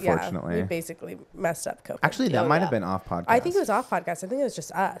did, unfortunately. we basically messed up COVID. Actually, that Oh, might yeah. have been off podcast. I think it was off podcast. I think it was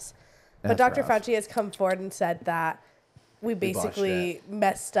just us. But That's Dr. rough. Fauci has come forward and said that we botched basically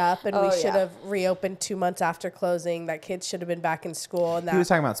messed up and Oh, we should yeah. have reopened 2 months after closing, that kids should have been back in school, and He was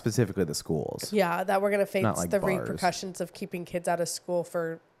that, talking about specifically the schools. yeah, that we're going to face Not like the bars. repercussions of keeping kids out of school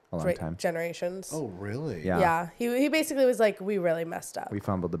for A long time. generations. Oh, really? Yeah. Yeah. He basically was like, we really messed up. We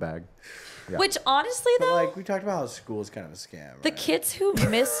fumbled the bag. Yeah. Which honestly, But though, like we talked about how school is kind of a scam. the right? kids who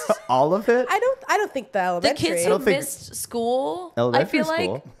missed All of it? I don't think the the elementary. kids I who don't think- missed school, I Elementary feel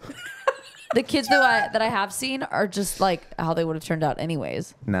school. like The kids that I have seen are just like how they would have turned out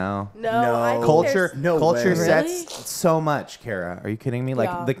anyways. No. No, I think Culture No culture way. Really? sets so much, Kara. Are you kidding me? Like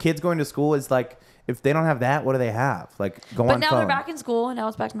Yeah. the kids going to school is like, if they don't have that, what do they have? Like go But on now phone. they're back in school and now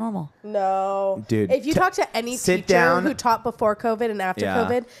it's back to normal. No, Dude, If you talk to any sit teacher down- who taught before COVID and after Yeah.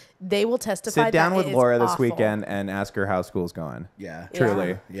 COVID, they will testify. Sit down that with it is Laura this awful. weekend and ask her how school's going. Yeah.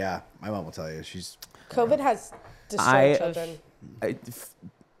 Truly. Yeah. My mom will tell you. She's. COVID has destroyed I- children.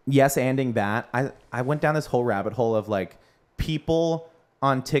 Yes, ending that. I went down this whole rabbit hole of like people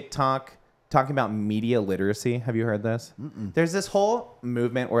on TikTok talking about media literacy. Have you heard this? There's this whole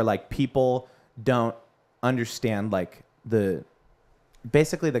movement where like people don't understand like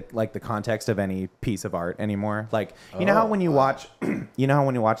basically the context of any piece of art anymore. Like you know how when you watch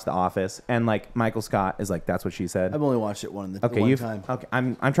The Office and like Michael Scott is like that's what she said. I've only watched it one Okay, one time. okay.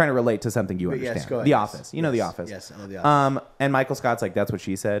 I'm trying to relate to something you But yes, understand. go ahead. The Yes. Office. You know The Yes. Office. Yes, I know The Office. And Michael Scott's like, that's what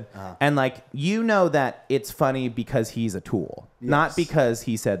she said. And like, you know that it's funny because he's a tool, not Yes. because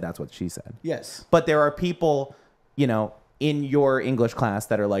he said that's what she said. Yes. But there are people, you know, in your English class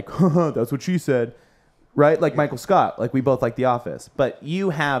that are like, that's what she said. Right? Like Michael Scott. Like we both like The Office. But you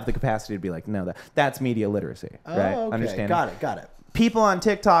have the capacity to be like, no, that's media literacy. Right? Oh, okay. Understand? Got it. People on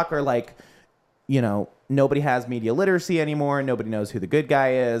TikTok are like, you know, nobody has media literacy anymore. Nobody knows who the good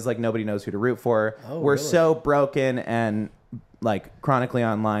guy is. Like nobody knows who to root for. Oh, We're really? so broken and like chronically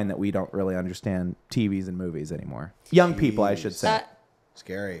online that we don't really understand TVs and movies anymore. Young people, I should say. That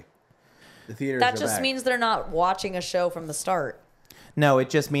Scary. The theaters that are just back. means they're not watching a show from the start. No, it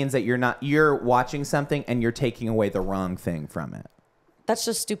just means that you're watching something and you're taking away the wrong thing from it. That's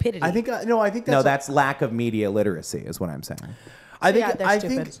just stupidity. I think that's No, that's lack of media literacy is what I'm saying. I think Yeah, they're I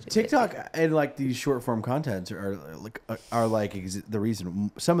stupid. think TikTok and like these short form contents are like the reason,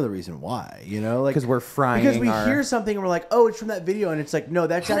 some of the reason why, you know, like 'Cause we're frying because we our- hear something and we're like, oh, it's from that video, and it's like, no,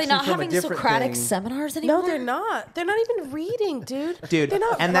 that's Are they actually not from a having different Socratic thing. seminars anymore? No, they're not. They're not even reading, dude. Dude, they're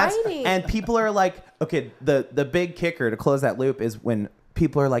not and writing. and people are like, okay, the big kicker to close that loop is when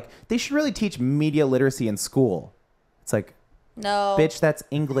people are like, they should really teach media literacy in school. It's like, No. bitch, that's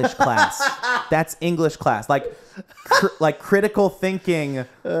English class. That's English class. Like, like critical thinking.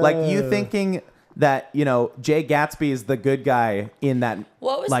 Like you thinking that, you know, Jay Gatsby is the good guy in that.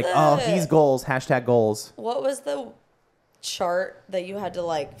 What was like, the- oh, he's goals. Hashtag goals. What was the chart that you had to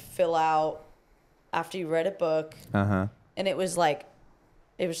like fill out after you read a book? And it was like,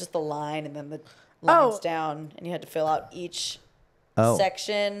 it was just the line and then the lines down, and you had to fill out each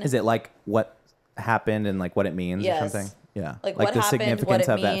section. Is it like what happened and like what it means Yes. or something? Yeah. like what happened, what it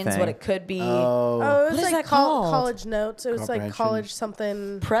means, what it could be? Oh, it What was is like that called? college notes. It was like Comprehension. college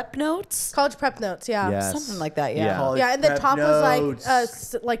something. Prep notes? College prep notes, yeah. Yes. Something like that, yeah. Yeah. College Yeah, and the prep top notes.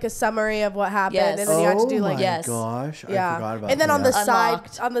 was like a summary of what happened, Yes. and then you had to do like my Yes. gosh, I yeah, forgot about and then that. on the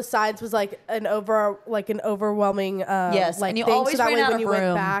Unlocked. sides was like an overwhelming Yes, like and you thing, always so that ran way out when of you room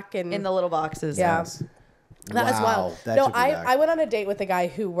went back and in the little boxes. yeah. Yes. That was Wow, wild. that No, took me back. I went on a date with a guy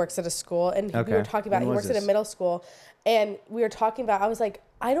who works at a school, and we Okay. were talking about When he was works at a this? middle school, and we were talking about. I was like,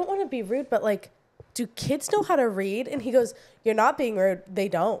 I don't want to be rude, but like, do kids know how to read? And he goes, "You're not being rude. They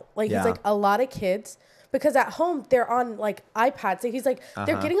don't." Like Yeah. he's like, a lot of kids. Because at home they're on like iPads. So he's like,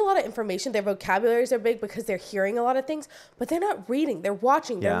 they're getting a lot of information. Their vocabularies are big because they're hearing a lot of things, but they're not reading. They're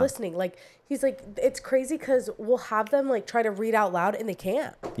watching. They're Yeah. listening. Like he's like, it's crazy because we'll have them like try to read out loud and they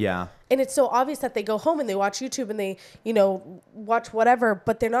can't. Yeah. And it's so obvious that they go home and they watch YouTube and they, you know, watch whatever,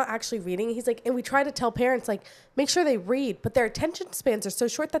 but they're not actually reading. He's like, and we try to tell parents, like, make sure they read, but their attention spans are so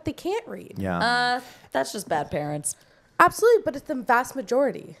short that they can't read. Yeah. That's just bad parents. Absolutely, but it's the vast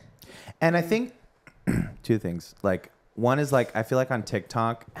majority. And I think two things. Like one is like I feel like on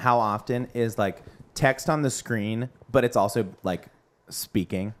TikTok, how often is like text on the screen, but it's also like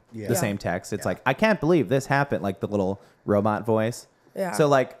speaking the Yeah. same text. It's like I can't believe this happened. Like the little robot voice. Yeah. So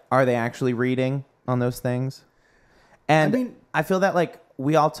like, are they actually reading on those things? And I mean- feel that like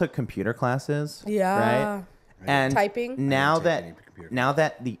we all took computer classes. Yeah. Right. And Typing? now I didn't take that any computer now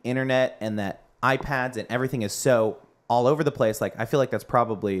that the internet and that iPads and everything is so all over the place, like I feel like that's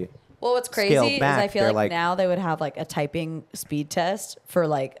probably Well, what's Scaled crazy is back, I feel they're like like- now they would have like a typing speed test for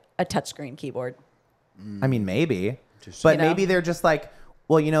like a touchscreen keyboard. I mean, maybe, Just- but You know? maybe they're just like,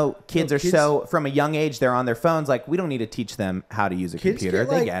 well, you know, kids No, are kids- so from a young age they're on their phones. Like, we don't need to teach them how to use a Kids computer.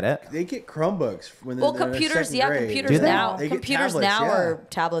 They like- get it. They get Chromebooks when Well, they're in computers, second yeah, grade. Do computers they? now. They get Computers tablets, now yeah. are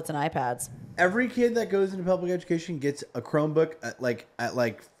tablets and iPads. Every kid that goes into public education gets a Chromebook at like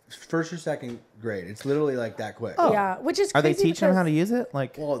first or second grade. It's literally like that quick. Yeah, which is Are they crazy teaching them how because- to use it?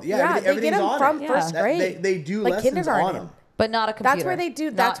 Like, Well, yeah, Yeah, they get everything's them on from it. first Yeah. grade. They do Like lessons kindergarten. on them. but not a computer. That's where they do.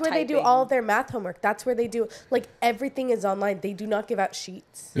 Not That's where they do typing. all of their math homework. That's where they do like everything is online. They do not give out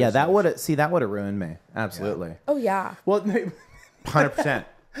sheets. Yeah, that would have ruined me. Absolutely. Oh yeah. Well, 100%.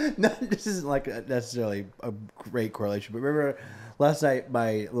 no, this isn't like necessarily a great correlation, but remember last night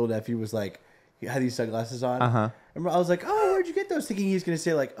my little nephew was like, he had these sunglasses on. Uh-huh. Remember, I was like, "Oh, where'd you get those?" Thinking he's gonna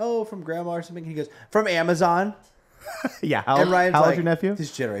say like, "Oh, from grandma or something." And he goes, "From Amazon." Yeah. And Ryan's how like, old's your nephew?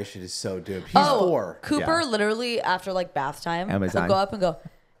 "This generation is so duped." He's Oh, 4. Cooper Yeah. literally after like bath time Amazon. will go up and go,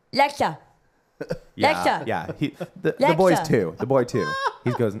 Lexa. Yeah. Lexa. Yeah. The boy's Lexa. 2. The boy 2.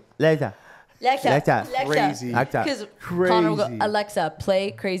 He goes, Lexa. Lexa. Lexa. Crazy. Lexa. Because Connor will go, Crazy. Alexa,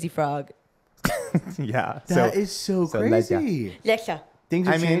 play Crazy Frog. Yeah. That is so crazy. Lexa. Things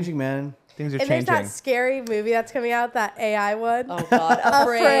are I mean- changing, man. Things are And there's changing. that scary movie that's coming out, that AI one. Oh God,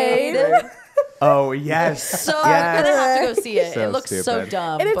 Afraid. Oh, yes. So we're gonna have to go see it. So it looks so stupid.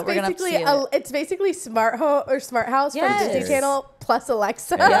 dumb, And it's but we're gonna have to see basically it. it's basically Smart Home or Smart House from Yes. Disney Channel plus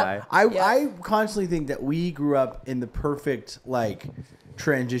Alexa. Yeah. I constantly think that we grew up in the perfect like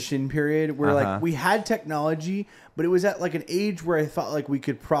transition period where Uh-huh. like we had technology, but it was at like an age where I felt like we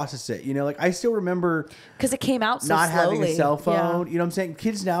could process it. You know, like I still remember Because it came out so not slowly. having a cell phone. Yeah. You know what I'm saying?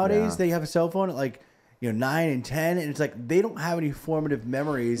 Kids nowadays, Yeah. they have a cell phone at like 9 and 10, and it's like they don't have any formative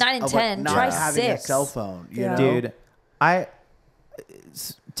memories 9 and of like, 10, not try having 6. a cell phone. You Yeah. know? Dude,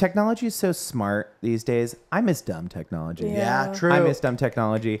 technology is so smart these days. I miss dumb technology. Yeah. Yeah, true. I miss dumb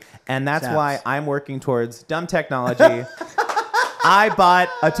technology. And that's Snaps. why I'm working towards dumb technology. I bought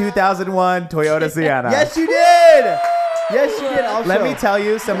a 2001 Toyota Sienna. Yes, you did. Yes, you did. Also, Let me tell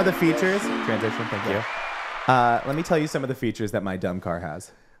you some of the features. Transition, thank you. Let me tell you some of the features that my dumb car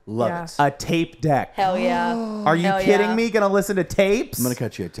has. love Yeah. it. A tape deck. Hell yeah. Are you Hell kidding yeah. me? Gonna listen to tapes? I'm gonna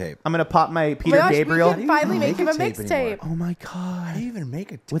cut you a tape. I'm gonna pop my Oh Peter my gosh, Gabriel. we can finally How do you make him a make a tape anymore? mixtape. Oh my How god! do you even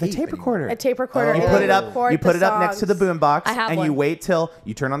make a tape With a tape anymore? recorder. A tape recorder. You You and put then it up. record You put the it up next to the songs. boombox, I have and one. you wait till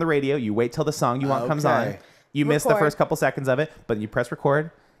you turn on the radio. You wait till the song you want comes on. Okay. You miss the Record. first couple seconds of it, but you press record.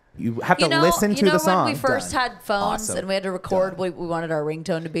 You have to You know, listen to the song. when we first Done. had phones Awesome. and we had to record what we wanted our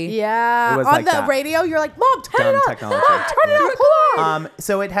ringtone to be? Yeah. It was On like the that. radio, you're like, Mom, turn Dumb it up. technology. Mom, turn it up. Come on.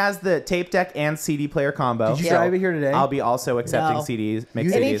 So it has the tape deck and CD player combo. Did you So drive it here today? I'll be also accepting No. CDs, You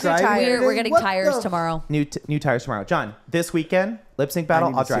mixed didn't needs CDs. your drive it tires. here We're today? getting What tires the- tomorrow. New tires tomorrow. John, this weekend, lip sync I battle.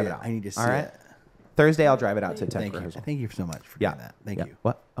 need I'll to drive see it out. I need to see All right. it. Thursday, I'll drive it out to tech Thank you. rehearsal. Thank you so much for Yeah. doing that. Thank Yeah. you.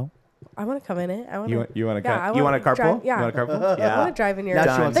 What? Oh, I want to come in it. I want you to. want to Yeah, I you want to wanna carpool? drive- yeah. You want to carpool? I Yeah. want to drive in your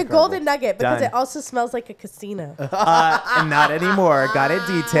Now she wants the to Golden carpool. Nugget because Done. it also smells like a casino. Not anymore. Got it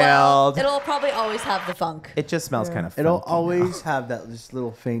detailed. It'll probably always have the funk. It just smells kind of. It'll funky. always have that just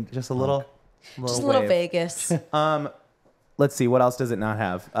little faint. just a little. Just a little wave. Vegas. Let's see. What else does it not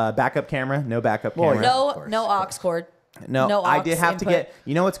have? Backup camera? No backup Well, camera. yeah. No, Of course. no aux cord. No, I aux did have to input. get.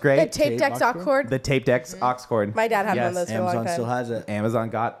 You know what's The great? tape Tape deck's aux aux cord. The tape decks aux cord. My dad had one of those for a long Amazon time. still has it. Amazon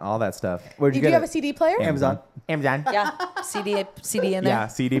got all that stuff. Where'd you Do you get have it? a CD player? Amazon. Amazon. Yeah, CD in there. Yeah,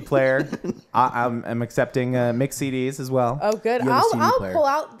 CD player. I'm accepting mixed CDs as well. Oh, good. You have a CD I'll player. pull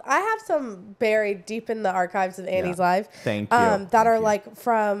out. I have some buried deep in the archives of Annie's Yeah. Live. Thank you. That are you. like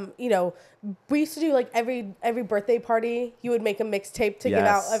from we used to do like every birthday party. You would make a mixtape to give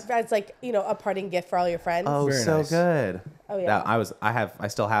out Yes. as like a parting gift for all your friends. Oh, Very so nice. good. Oh, yeah. I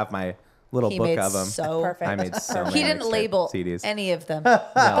still have my little He book made of them. so. Perfect. I made so many. He didn't mixtape label CDs. any of them. No,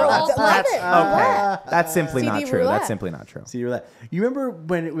 They're all Love black. it. okay. That's simply not CD true. roulette. That's simply not true. CD roulette. You remember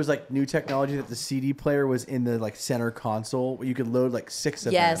when it was like new technology that the CD player was in the like center console where you could load like 6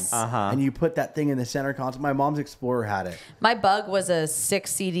 of Yes. them, Uh-huh. and you put that thing in the center console. My mom's Explorer had it. My bug was a 6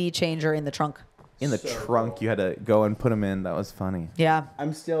 CD changer in the trunk. In the trunk, you had to go and put them in. That was funny. Yeah.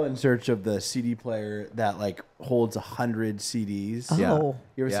 I'm still in search of the CD player that like holds 100 CDs. Yeah. Oh.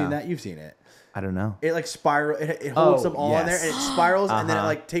 You ever Yeah. seen that? You've seen it. I don't know. It like spiral. It holds Oh, them all in there, yes. and it spirals, and then it Uh-huh.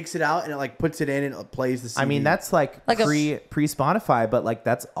 like takes it out, and it like puts it in, and it plays the CD. I mean, that's like Like a- pre Spotify, but like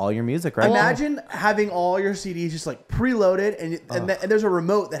that's all your music right now. Imagine having all your CDs just like preloaded, and there's a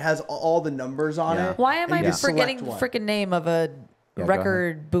remote that has all the numbers on Yeah. it. Why am and I you just forgetting the select one. freaking name of a go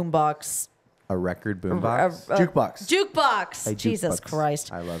record boombox? A record boombox. Jukebox? Jukebox. A Jesus jukebox.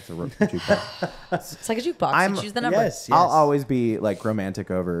 Christ. I love the jukebox. It's like a jukebox. I'm- You choose the number. Yes, I'll yes. always be like romantic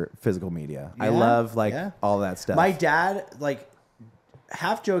over physical media. I Yeah, love like yeah. all that stuff. My dad, like,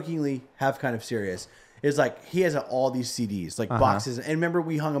 half jokingly, half kind of serious, is like he has all these CDs, like boxes. And remember,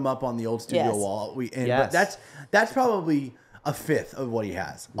 we hung them up on the old studio Yes. wall. Yes. But that's probably a fifth of what he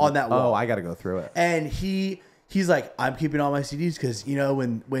has on that wall. Oh, I got to go through it. And he's like, I'm keeping all my CDs because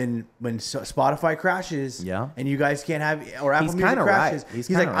when Spotify crashes, Yeah. and you guys can't have, or Apple He's Music kinda crashes, right. He's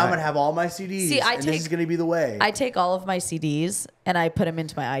he's like, kinda I'm right. gonna have all my CDs. See, I and this is take- gonna be the way. I take all of my CDs and I put them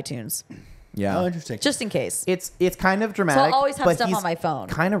into my iTunes. Yeah. Oh, interesting. just in case. It's kind of dramatic. always have but stuff he's on my phone.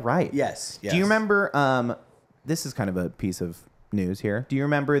 Kind of right. Yes, Do you yes. remember? This is kind of a piece of news here. Do you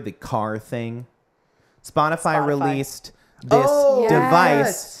remember the car thing? Spotify. Released this Oh, device,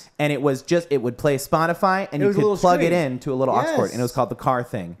 yes. and it would play Spotify, and It you was a little could plug it screen. into a little aux cord, Yes. and it was called the car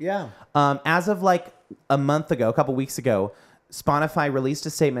thing. Yeah. As of like a month ago, a couple weeks ago, Spotify released a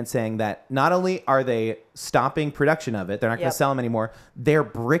statement saying that not only are they stopping production of it, they're not going Yep. to sell them anymore, they're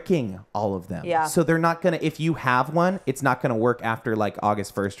bricking all of them. Yeah. So they're not going to, if you have one, it's not going to work after like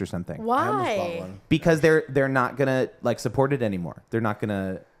August 1st or something. I almost bought Why? one. Because they're not going to like support it anymore. They're not going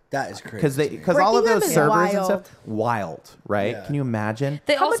to, That is crazy. because all of Breaking them those is servers and wild. stuff, wild, right? Yeah. Can you imagine?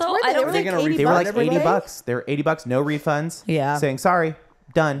 They How much also, were they? I don't They were think like gonna 80 They were like bucks every 80 day? bucks. They were 80 bucks, no refunds. Yeah. Saying, sorry,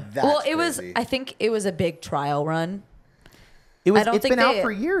 done. That's well, it was. crazy. I think it was a big trial run. It's I don't been think out they- for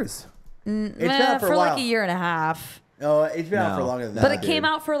years. It's been out for a like while. a year and a half. Oh, it's been out for No. longer than that. But it dude. came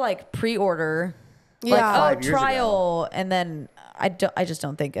out for like pre-order. Yeah. Like, 5 oh, years ago. trial, and then I just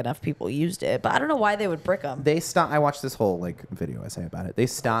don't think enough people used it. But I don't know why they would brick them. They stopped. I watched this whole like video essay about it. They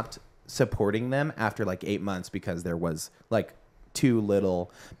stopped supporting them after like 8 months because there was like too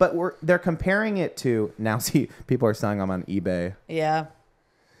little. But they're comparing it to now. See, people are selling them on eBay. Yeah.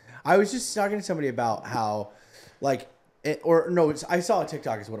 I was just talking to somebody about how, like, I saw a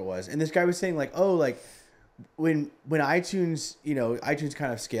TikTok is what it was, and this guy was saying like, oh, like when iTunes, iTunes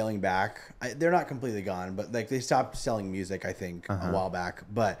kind of scaling back, they're not completely gone, but like they stopped selling music, I think, a while back,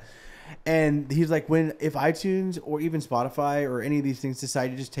 and he's like, if iTunes or even Spotify or any of these things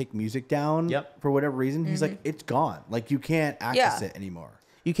decide to just take music down, Yep. for whatever reason, he's like, it's gone, like you can't access Yeah. it anymore.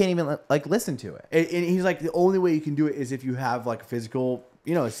 You can't even like listen to it. And he's like, the only way you can do it is if you have like a physical,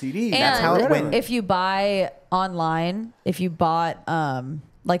 a CD. And That's how it went. if you buy online, if you bought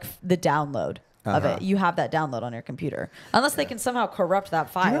like the download of it, you have that download on your computer. Unless they can somehow corrupt that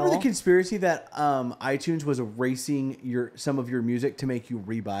file. Do you remember the conspiracy that iTunes was erasing some of your music to make you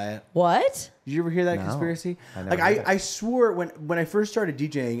rebuy it? What? Did you ever hear that No, conspiracy? I never Like heard it. I swore when I first started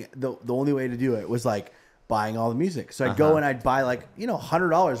DJing, the only way to do it was like buying all the music. So I'd go and I'd buy like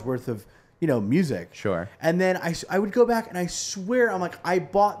 $100 worth of music. Sure. And then I would go back and I swear I'm like, I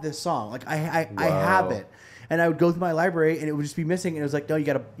bought this song, like I have it. And I would go through my library and it would just be missing. And it was like, no,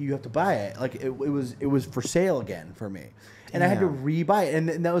 you have to buy it. Like it was for sale again for me. And I had to Damn. re-buy it.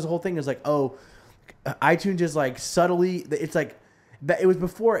 And that was the whole thing. It was like, oh, iTunes is like subtly, it's like, it was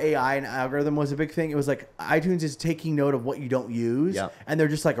before AI and algorithm was a big thing. It was like iTunes is taking note of what you don't use, Yep. and they're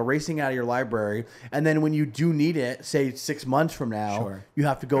just like erasing it out of your library. And then when you do need it, say 6 months from now, Sure. you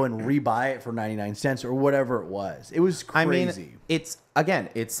have to go and re-buy it for 99 cents or whatever it was. It was I crazy. mean,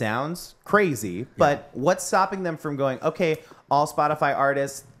 it sounds crazy, but what's stopping them from going, okay, all Spotify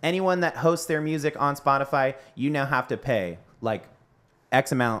artists, anyone that hosts their music on Spotify, you now have to pay like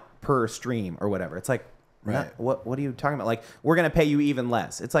X amount per stream or whatever. It's like, Right. what are you talking about? Like, we're going to pay you even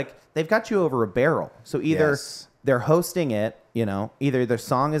less. It's like they've got you over a barrel. So either Yes. they're hosting it, either their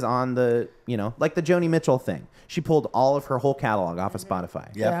song is on the, like the Joni Mitchell thing. She pulled all of her whole catalog off of Spotify.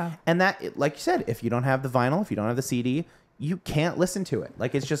 Yeah. Yeah. And that, like you said, if you don't have the vinyl, if you don't have the CD, you can't listen to it.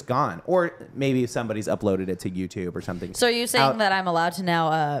 Like, it's just gone. Or maybe somebody's uploaded it to YouTube or something. So are you saying Out- that I'm allowed to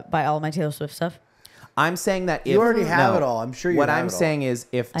now buy all my Taylor Swift stuff? I'm saying that if You already have it all. I'm sure you What have I'm it all. saying is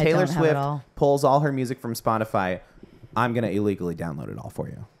if I Taylor don't have it Swift all. pulls all her music from Spotify, I'm going to illegally download it all for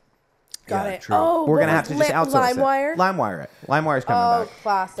you. Got Yeah, it. true. Oh, We're what going to have was to just outsource LimeWire? it. LimeWire it. LimeWire's coming Oh, back.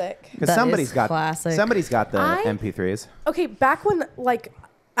 classic. Because That somebody's is got classic. somebody's got the I- MP3s. Okay, back when like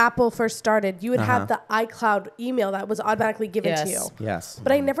Apple first started, you would have the iCloud email that was automatically given to you. Yes. Yes.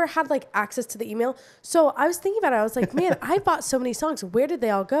 But I never had like access to the email. So I was thinking about it. I was like, man, I bought so many songs. Where did they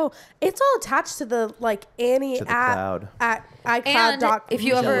all go? It's all attached to the like Annie To the at, cloud. at And iCloud.com. if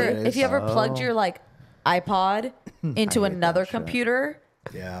you ever It is. plugged your like iPod into hate another that shit. computer,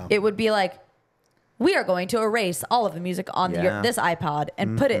 Yeah. it would be like, we are going to erase all of the music on Yeah. this iPod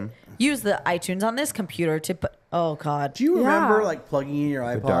and put it, use the iTunes on this computer to put, oh God. Do you remember Yeah. like plugging in your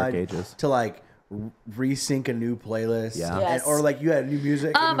iPod dark ages. to like resync a new playlist? Yeah. Yes. Or like you had new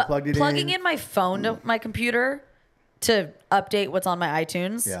music and you plugged it Plugging in? in my phone to my computer to update what's on my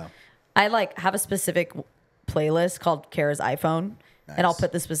iTunes. Yeah. I like have a specific playlist called Kara's iPhone, and I'll Nice.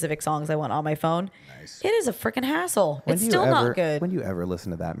 put the specific songs I want on my phone. Nice. It is a freaking hassle. When It's do you still ever- not good. When do you ever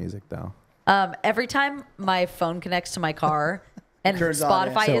listen to that music, though? Every time my phone connects to my car and Turns on,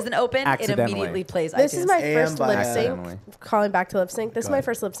 Spotify yeah. isn't open, it Accidentally. immediately plays this iTunes. is my And first by lip accidentally. sync. Calling back to lip sync. This is my ahead.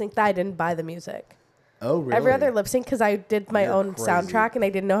 first lip sync that I didn't buy the music. Oh, really? Every other lip sync because I did my You're own crazy. soundtrack and I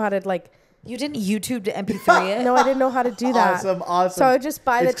didn't know how to like. You didn't YouTube to MP3 it? No, I didn't know how to do that. Awesome. So I would just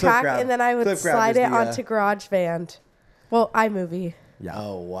buy the It's Clip track Grab. and then I would Clip Grab slide is it the, onto GarageBand. Well, iMovie. Yeah.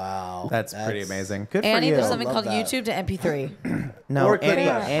 Oh wow. That's pretty amazing. Good Annie, for you. there's something Love called that. YouTube to MP3, No, Or clip Annie,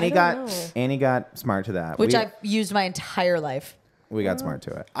 that. Annie I got don't know. Annie got smart to that. which we, I've used my entire life. we got smart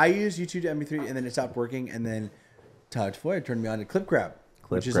to it. I used YouTube to MP3 and then it stopped working, and then Todd Floyd turned me on to Clip Grab,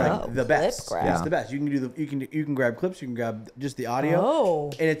 which is Grab. like the Oh, best. Clip Grab. It's the best. You can do you can grab clips, you can grab just the audio,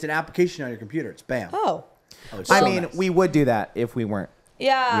 Oh. and it's an application on your computer. It's bam. Oh, It's I so mean, nice. we would do that if we weren't,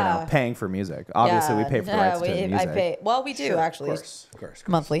 yeah. paying for music. Obviously, we pay for the rights to I music. pay. Well, we do Sure, actually of course.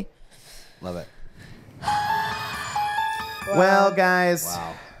 monthly. Love it. Well, guys,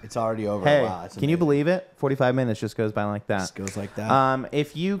 Wow, it's already over. hey, Wow, it's can you amazing. believe it? 45 minutes just goes by like that. Just goes like that.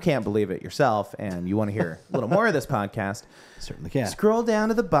 If you can't believe it yourself and you want to hear a little more of this podcast, Certainly can. scroll down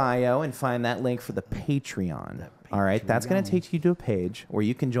to the bio and find that link for the Patreon. All right, that's going to take you to a page where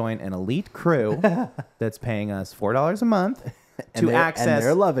you can join an elite crew that's paying us $4 a month And to they're- access. and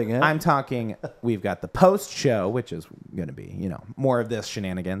they're loving it. I'm talking. We've got the post show, which is going to be more of this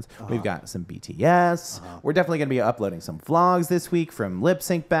shenanigans. We've got some BTS. We're definitely going to be uploading some vlogs this week from Lip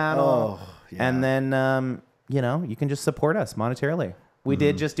Sync Battle, Oh, yeah. and then you can just support us monetarily. We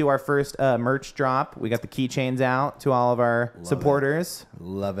did just do our first merch drop. We got the keychains out to all of our supporters.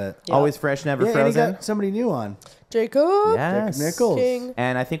 Love it. Always fresh, never Yeah, and he frozen. got somebody new on. Jacob. Yes. Jacob Nichols. King.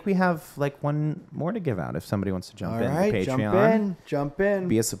 And I think we have like one more to give out if somebody wants to jump All in right, to jump Patreon. in, jump in.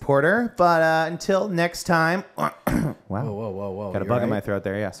 Be a supporter. But until next time. Wow. Whoa. Got a You bug in all my right? throat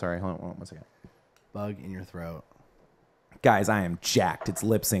there. Yeah, sorry. Hold on 1 second. Bug in your throat. Guys, I am jacked. It's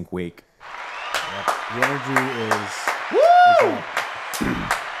lip sync week. The energy is.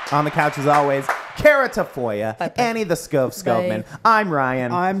 On the couch as always, Kara Tafoya, Annie the Scove Scoveman. I'm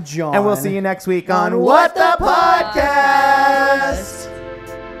Ryan. I'm John. And we'll see you next week on On What the What the Podcast.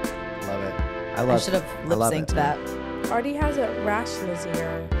 Love it. I I love should have I lip love synced it. that. Artie has a rash in his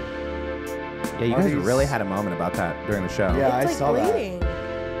ear. Yeah, you guys Artie's- really had a moment about that during the show. Yeah. I It's like saw that. bleeding.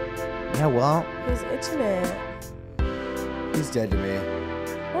 Yeah, well, He's itching it. He's dead to me.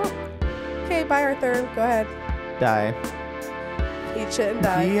 Oh. Okay, bye, Arthur. Go ahead. die. Eat shit and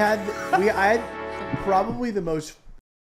die. I had probably the most